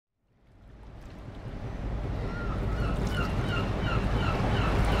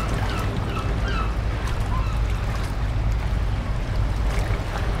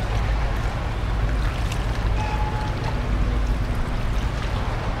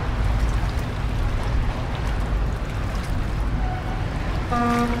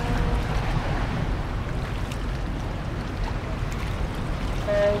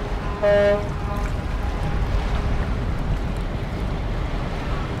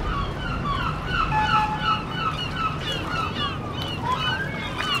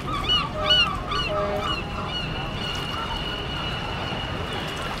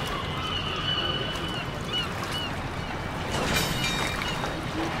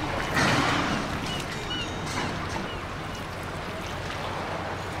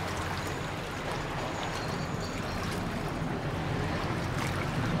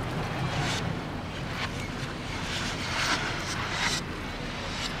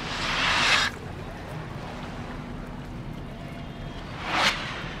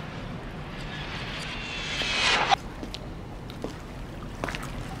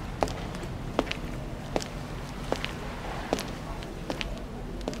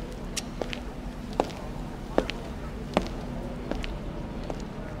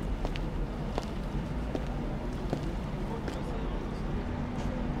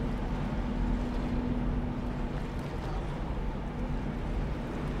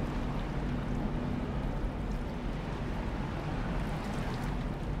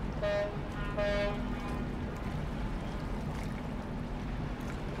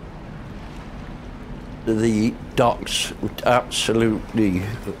The docks were absolutely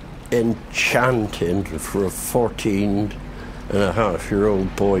enchanting for a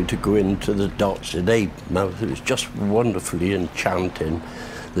 14-and-a-half-year-old boy to go into the docks at Avonmouth. It was just wonderfully enchanting.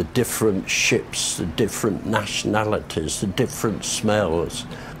 The different ships, the different nationalities, the different smells.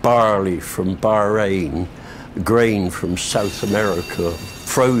 Barley from Bahrain, grain from South America,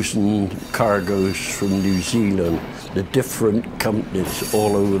 frozen cargoes from New Zealand, the different companies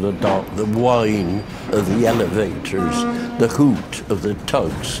all over the dock, the whine of the elevators, the hoot of the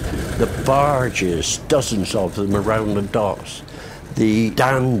tugs, the barges, dozens of them around the docks, the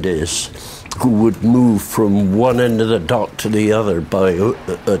dandies who would move from one end of the dock to the other by a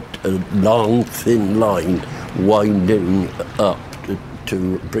long, thin line winding up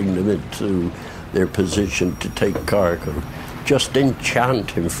to bring them into their position to take cargo. Just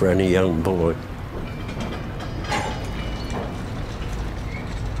enchanting for any young boy.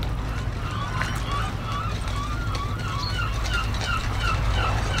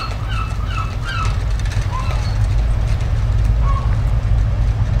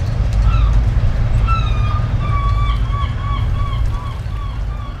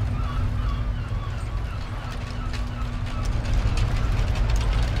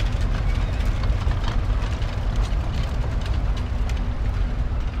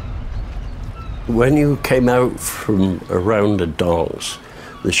 When you came out from around the docks,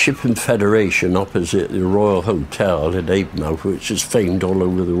 the Shipping Federation opposite the Royal Hotel at Avonmouth, which is famed all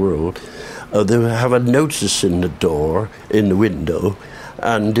over the world, they would have a notice in the door, in the window,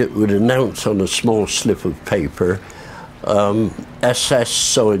 and it would announce on a small slip of paper, SS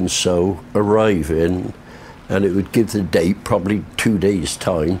so-and-so arriving, and it would give the date, probably 2 days'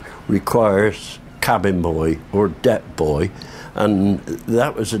 time, requires cabin boy or deck boy. And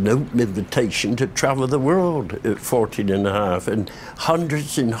that was an open invitation to travel the world at 14 and a half, and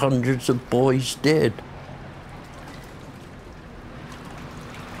hundreds of boys did.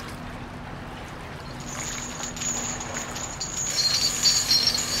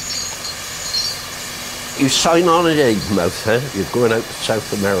 You sign on at Avonmouth, you're going out to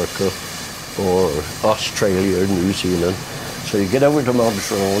South America or Australia or New Zealand. So you get over to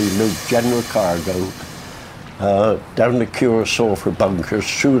Montreal, you load general cargo, down to Curacao for bunkers,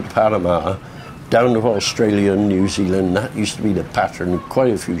 through to Panama, down to Australia and New Zealand. That used to be the pattern of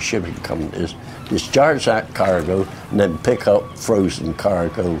quite a few shipping companies. Discharge that cargo and then pick up frozen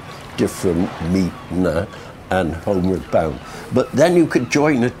cargo, different meat and that, and homeward bound. But then you could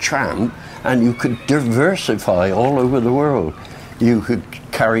join a tramp and you could diversify all over the world. You could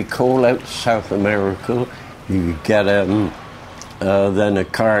carry coal out to South America, you could get then a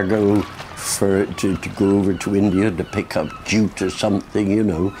cargo to go over to India to pick up jute or something, you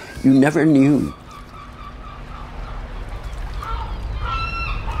know. You never knew.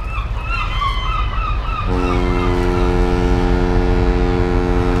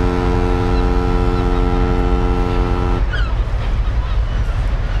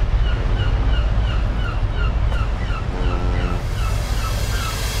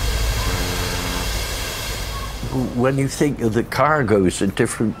 When you think of the cargoes, the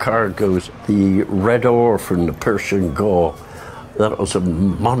different cargoes, the red ore from the Persian Gulf, that was a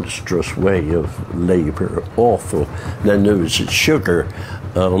monstrous way of labour, awful. Then there was sugar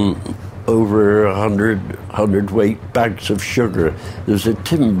over 100 weight bags of sugar. There was a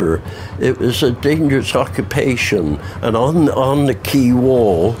timber. It was a dangerous occupation. And on the quay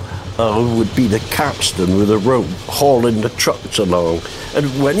wall would be the capstan with a rope hauling the trucks along. And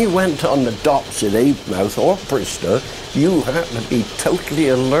when you went on the docks at Avonmouth or Bristol, you had to be totally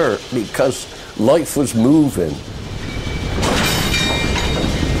alert because life was moving.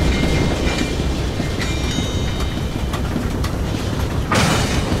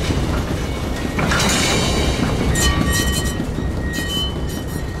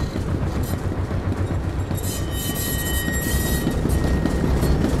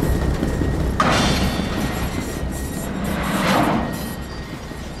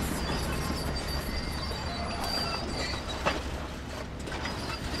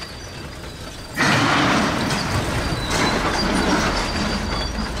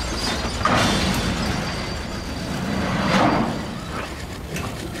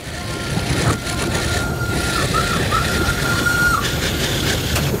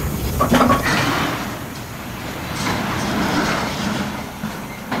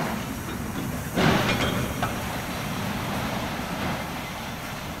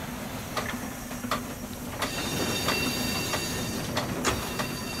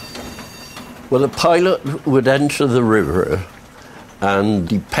 Well, the pilot would enter the river, and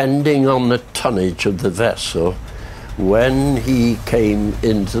depending on the tonnage of the vessel, when he came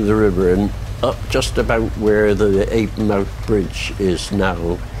into the river and up just about where the Avonmouth Bridge is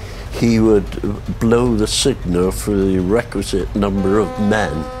now, he would blow the signal for the requisite number of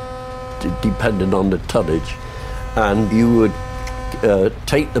men, depending on the tonnage, and you would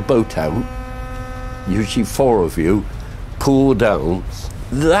take the boat out, usually 4 of you, pull down.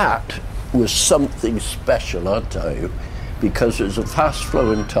 That was something special, I'll tell you, because it was a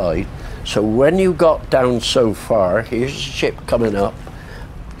fast-flowing tide. So when you got down so far, here's the ship coming up,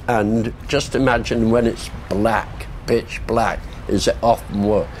 and just imagine when it's black, pitch black, as it often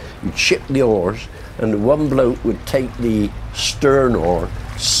was. You'd ship the oars, and one bloke would take the stern oar,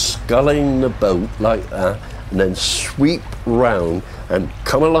 sculling the boat like that, and then sweep round and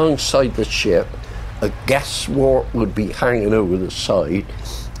come alongside the ship. A gas warp would be hanging over the side.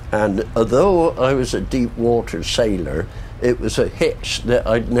 And although I was a deep water sailor, it was a hitch that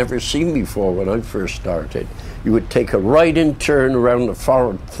I'd never seen before when I first started. You would take a right-in turn around the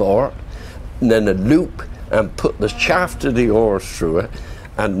forward thwart, and then a loop, and put the shaft of the oars through it,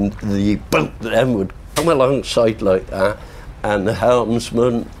 and the boat then would come alongside like that, and the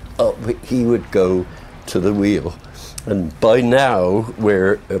helmsman, up he would go to the wheel. And by now,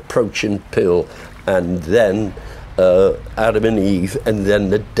 we're approaching Pill, and then Adam and Eve, and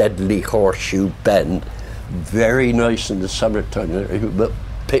then the deadly horseshoe bend. Very nice in the summertime, but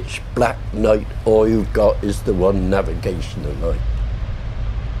pitch black night, all you've got is the one navigational light.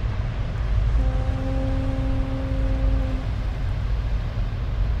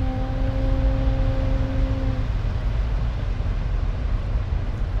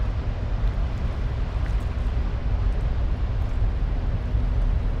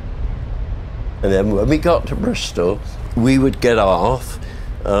 And then when we got to Bristol, we would get off.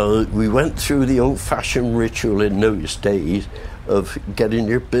 We went through the old-fashioned ritual in those days of getting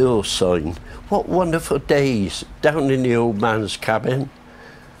your bill signed. What wonderful days, down in the old man's cabin.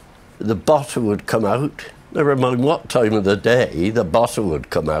 The bottle would come out. Never mind what time of the day, the bottle would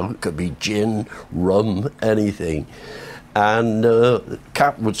come out. It could be gin, rum, anything. And the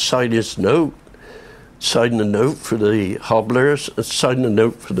cap would sign his note, sign the note for the hobblers, sign the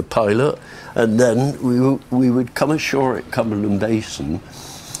note for the pilot, and then we would come ashore at Cumberland Basin.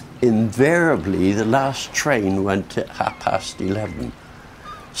 Invariably, the last train went at 11:30,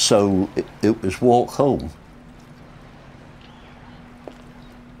 so it was walk home.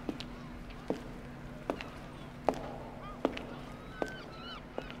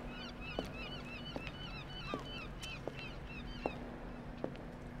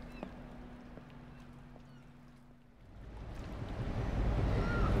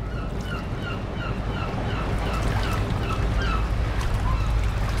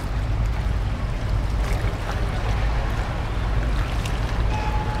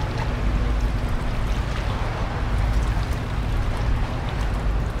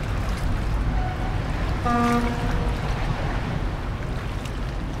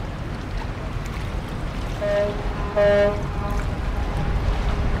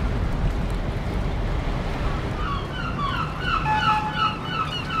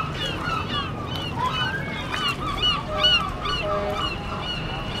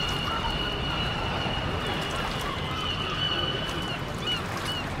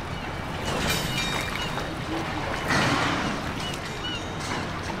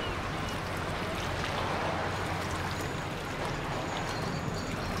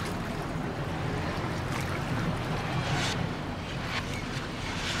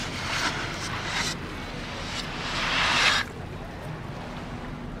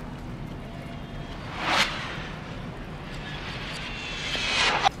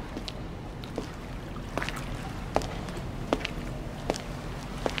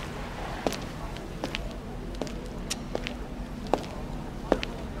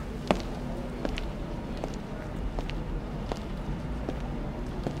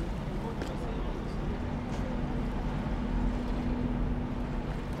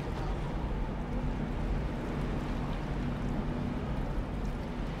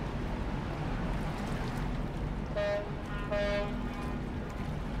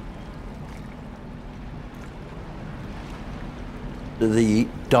 The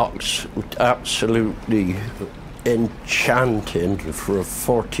docks were absolutely enchanting for a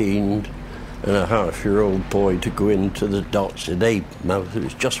 14-and-a-half-year-old boy to go into the docks at Avonmouth. It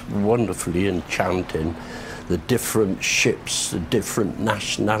was just wonderfully enchanting. The different ships, the different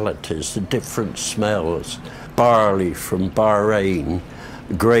nationalities, the different smells. Barley from Bahrain,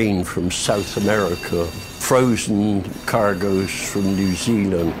 grain from South America, frozen cargoes from New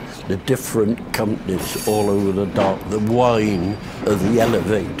Zealand, the different companies all over the dock, the whine of the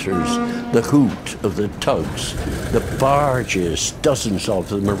elevators, the hoot of the tugs, the barges, dozens of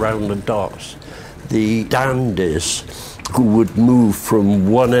them around the docks, the dandies who would move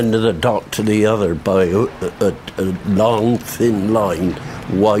from one end of the dock to the other by a long, thin line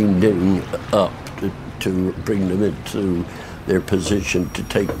winding up to bring them into their position to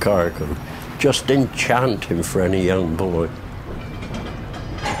take cargo. Just enchanting for any young boy.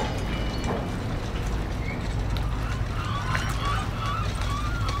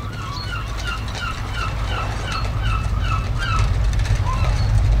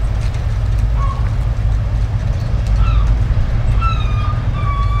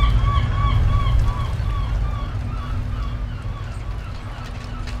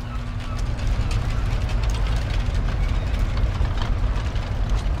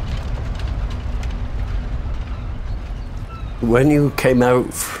 When you came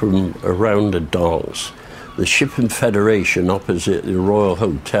out from around the docks, the Shipping Federation opposite the Royal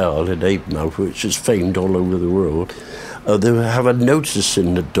Hotel in Avonmouth, which is famed all over the world, they would have a notice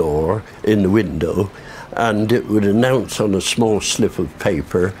in the door, in the window, and it would announce on a small slip of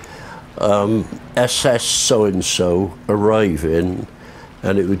paper, SS so-and-so arriving,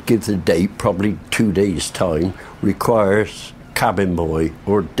 and it would give the date, probably 2 days' time, requires cabin boy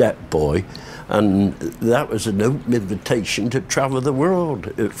or deck boy. And that was an open invitation to travel the world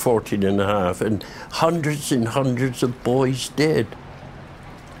at 14 and a half, and hundreds of boys did.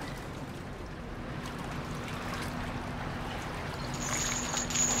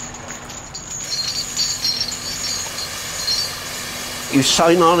 You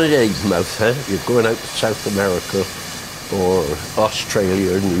sign on at Avonmouth, you're going out to South America or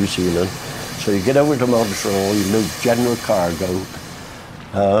Australia or New Zealand. So you get over to Montreal, you load general cargo,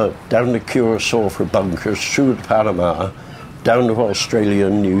 down to Curacao for bunkers, through to Panama, down to Australia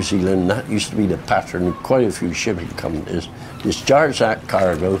and New Zealand. That used to be the pattern of quite a few shipping companies. Discharge that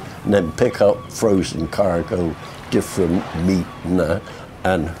cargo and then pick up frozen cargo, different meat and that,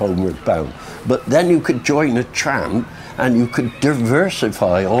 and homeward bound. But then you could join a tramp and you could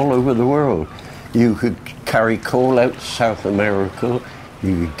diversify all over the world. You could carry coal out to South America,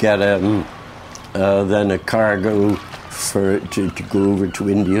 you could get then a cargo to go over to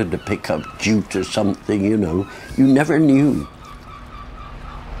India to pick up jute or something, you know. You never knew.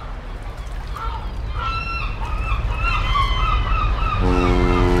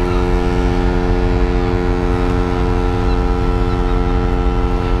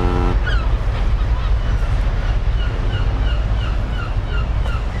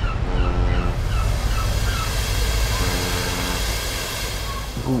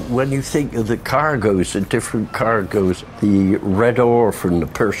 When you think of the cargoes, the different cargoes, the red ore from the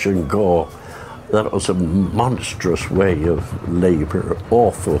Persian Gulf, that was a monstrous way of labour,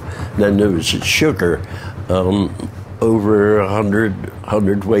 awful. Then there was sugar, over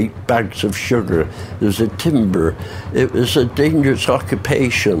 100 weight bags of sugar. There's a timber. It was a dangerous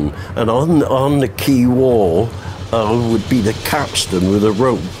occupation. And on the quay wall would be the capstan with a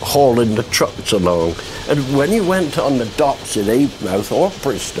rope hauling the trucks along. And when you went on the docks at Avonmouth or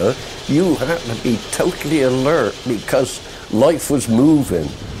Bristol, you had to be totally alert because life was moving.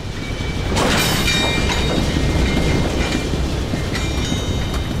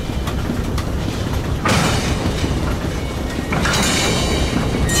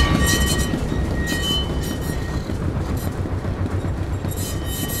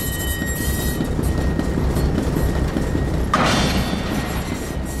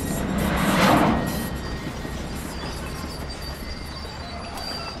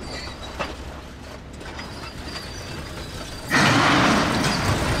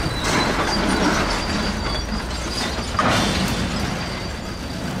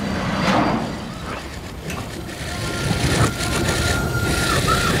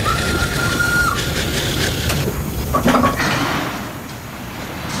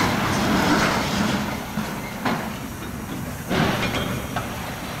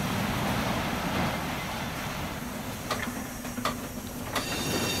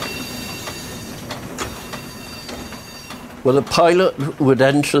 Well, the pilot would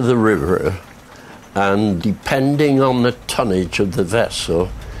enter the river, and depending on the tonnage of the vessel,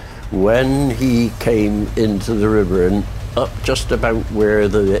 when he came into the river and up just about where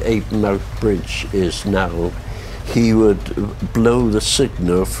the Avonmouth Bridge is now, he would blow the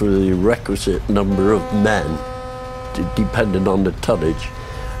signal for the requisite number of men, depending on the tonnage,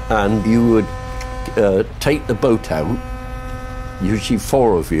 and you would take the boat out, usually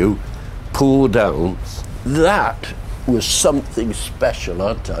 4 of you, pull down. That was something special,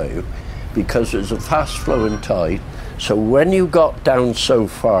 I'll tell you, because it was a fast-flowing tide. So when you got down so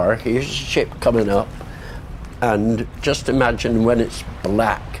far, here's a ship coming up, and just imagine when it's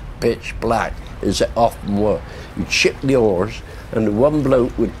black, pitch black, as it often was. You'd ship the oars, and one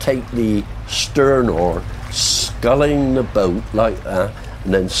bloke would take the stern oar, sculling the boat like that,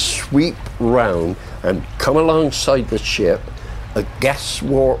 and then sweep round and come alongside the ship. A gas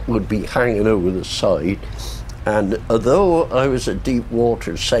warp would be hanging over the side, and although I was a deep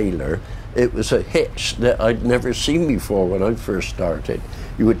water sailor, it was a hitch that I'd never seen before when I first started.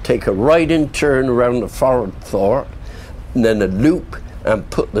 You would take a right-in turn around the forward thwart, and then a loop, and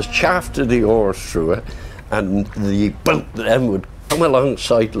put the shaft of the oars through it, and the boat then would come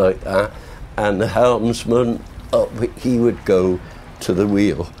alongside like that, and the helmsman, up he would go to the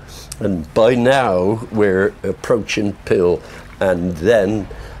wheel. And by now we're approaching Pill, and then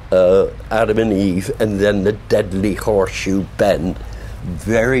Adam and Eve, and then the deadly horseshoe bend.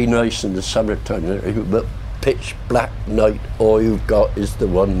 Very nice in the summertime, but pitch black night, all you've got is the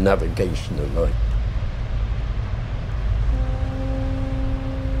one navigational light.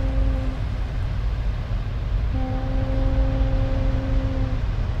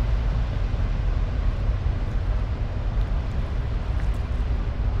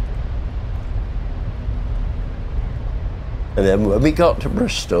 And then when we got to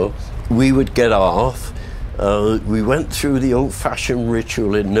Bristol, we would get off. We went through the old-fashioned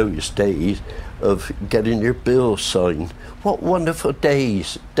ritual in those days of getting your bill signed. What wonderful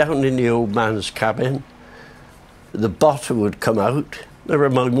days, down in the old man's cabin. The bottle would come out. Never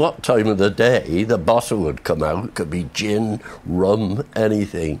mind what time of the day, the bottle would come out. It could be gin, rum,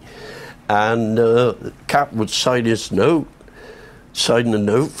 anything. And the cap would sign his note, sign the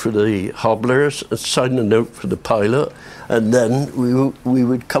note for the hobblers, sign the note for the pilot, and then we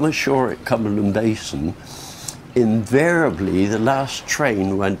would come ashore at Cumberland Basin. Invariably, the last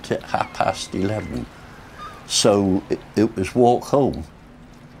train went at 11:30, so it was walk home.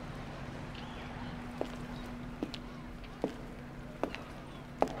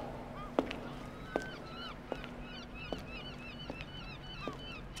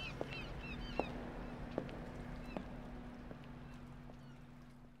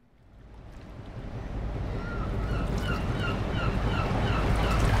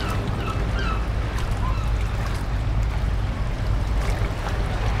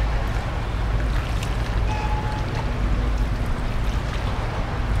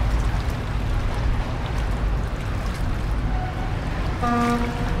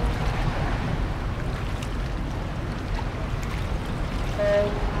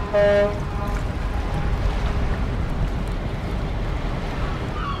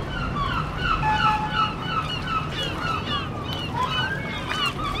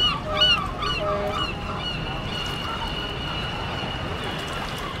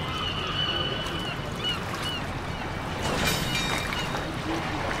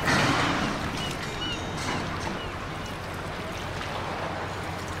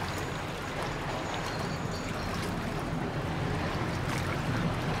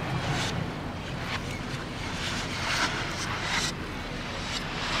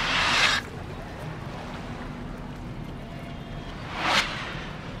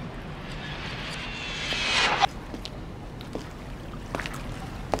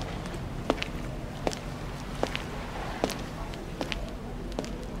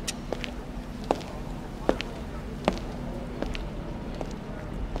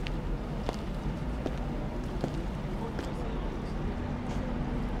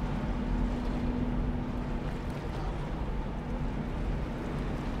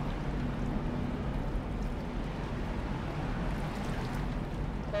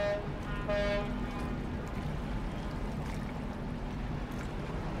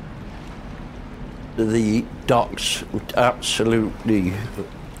 The docks were absolutely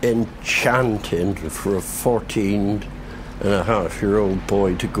enchanting for a 14-and-a-half-year-old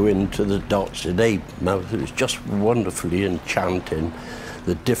boy to go into the docks at Avonmouth. It was just wonderfully enchanting.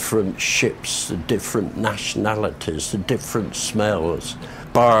 The different ships, the different nationalities, the different smells.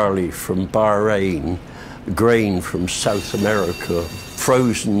 Barley from Bahrain, grain from South America,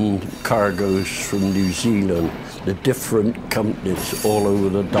 frozen cargoes from New Zealand, the different companies all over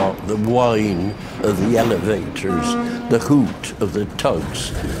the dock, the whine of the elevators, the hoot of the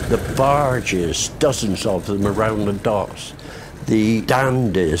tugs, the barges, dozens of them around the docks, the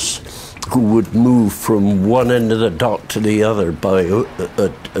dandies who would move from one end of the dock to the other by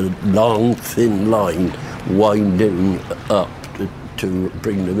a long, thin line winding up to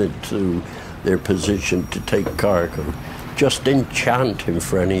bring them into their position to take cargo. Just enchanting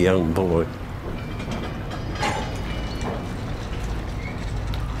for any young boy.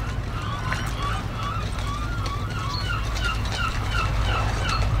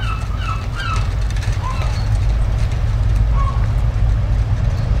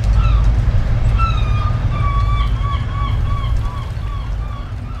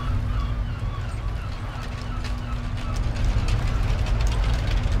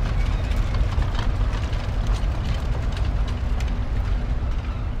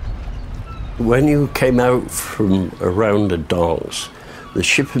 When you came out from around the docks, the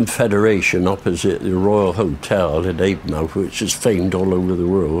Shipping Federation opposite the Royal Hotel in Avonmouth, which is famed all over the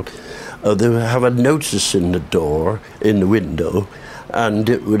world, they would have a notice in the door, in the window, and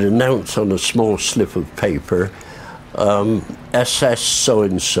it would announce on a small slip of paper, SS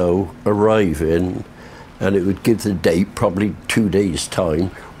so-and-so arriving, and it would give the date, probably 2 days'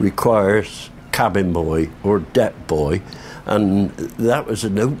 time, requires cabin boy or deck boy. And that was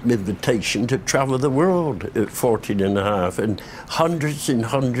an open invitation to travel the world at 14 and a half, and hundreds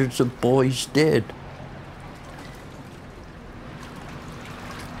of boys did.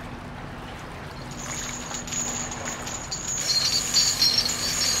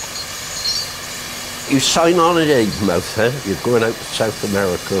 You sign on at Avonmouth, you're going out to South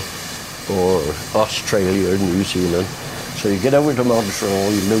America or Australia or New Zealand. So you get over to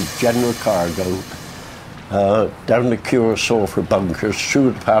Montreal, you load general cargo, down to Curacao for bunkers,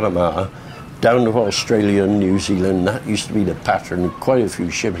 through to Panama, down to Australia and New Zealand. That used to be the pattern of quite a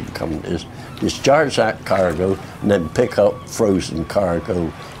few shipping companies. Discharge that cargo and then pick up frozen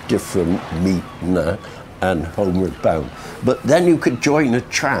cargo, different meat and that, and homeward bound. But then you could join a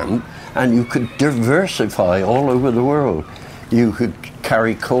tramp and you could diversify all over the world. You could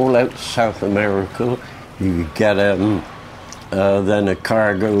carry coal out to South America, you could get then a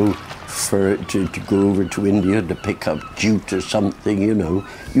cargo to go over to India to pick up jute or something, you know.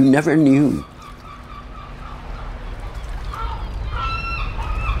 You never knew.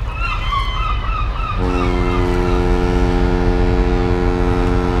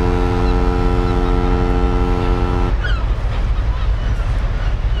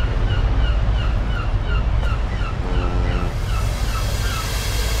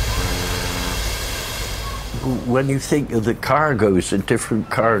 When you think of the cargoes, the different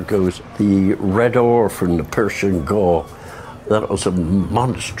cargoes, the red ore from the Persian Gulf, that was a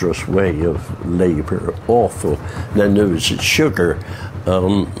monstrous way of labour, awful. Then there was sugar,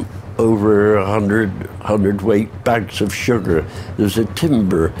 over 100 weight bags of sugar. There's a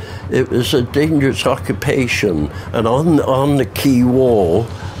timber. It was a dangerous occupation. And on the quay wall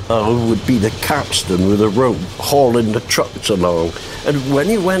would be the capstan with a rope hauling the trucks along. And when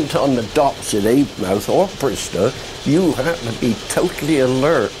you went on the docks in Avonmouth or Bristol, you had to be totally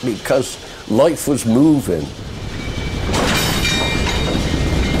alert because life was moving.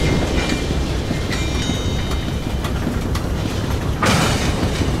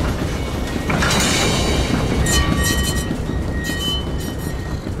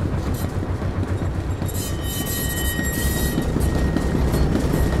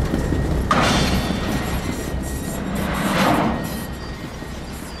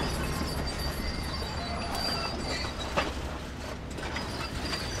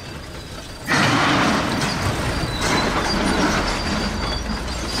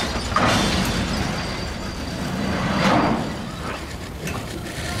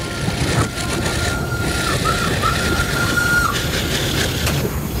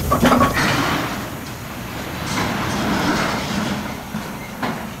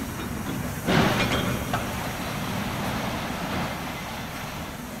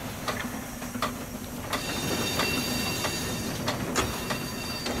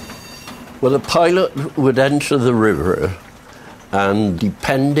 Well, the pilot would enter the river, and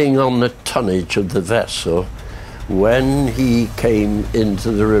depending on the tonnage of the vessel, when he came into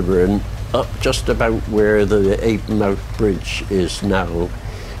the river and up just about where the Avonmouth Bridge is now,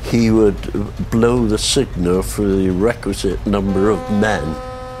 he would blow the signal for the requisite number of men,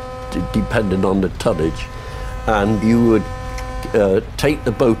 depending on the tonnage, and you would take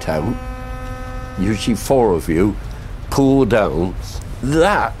the boat out, usually 4 of you, pull down.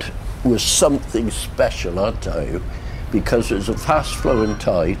 That was something special, I'll tell you, because there's a fast-flowing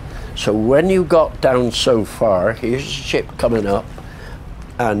tide, So when you got down so far, here's the ship coming up,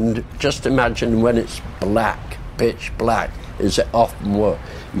 and just imagine when it's black, pitch black, as it often was.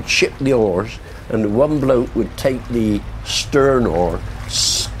 You'd ship the oars, and one bloke would take the stern oar,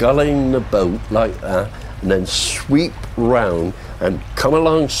 sculling the boat like that, and then sweep round and come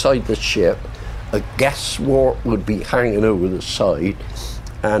alongside the ship. A gas warp would be hanging over the side,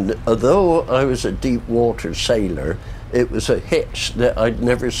 and although I was a deep water sailor, it was a hitch that I'd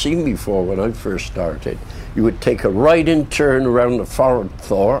never seen before when I first started. You would take a right-in turn around the forward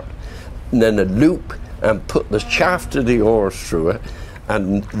thwart, and then a loop, and put the shaft of the oars through it,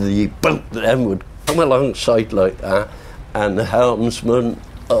 and the boat then would come alongside like that, and the helmsman,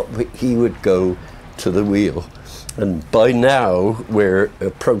 up he would go to the wheel. And by now we're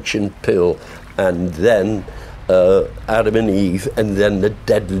approaching Pill, and then Adam and Eve, and then the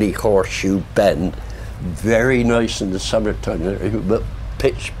deadly horseshoe bend. Very nice in the summertime, but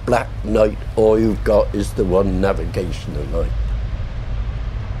pitch black night, all you've got is the one navigational light.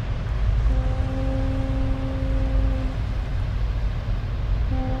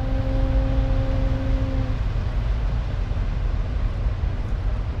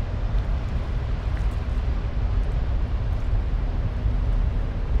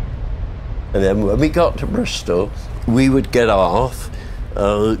 And then when we got to Bristol, we would get off.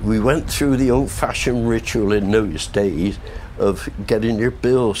 We went through the old-fashioned ritual in those days of getting your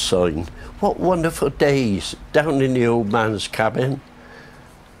bill signed. What wonderful days, down in the old man's cabin.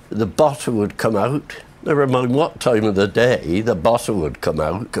 The bottle would come out. Never mind what time of the day, the bottle would come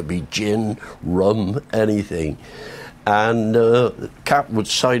out. It could be gin, rum, anything. And the cap would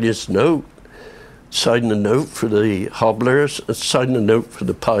sign his note, sign the note for the hobblers, sign the note for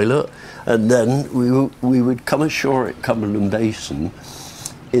the pilot, and then we would come ashore at Cumberland Basin.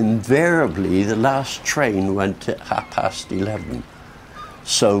 Invariably, the last train went at 11:30,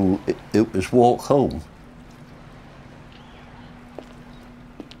 so it was walk home.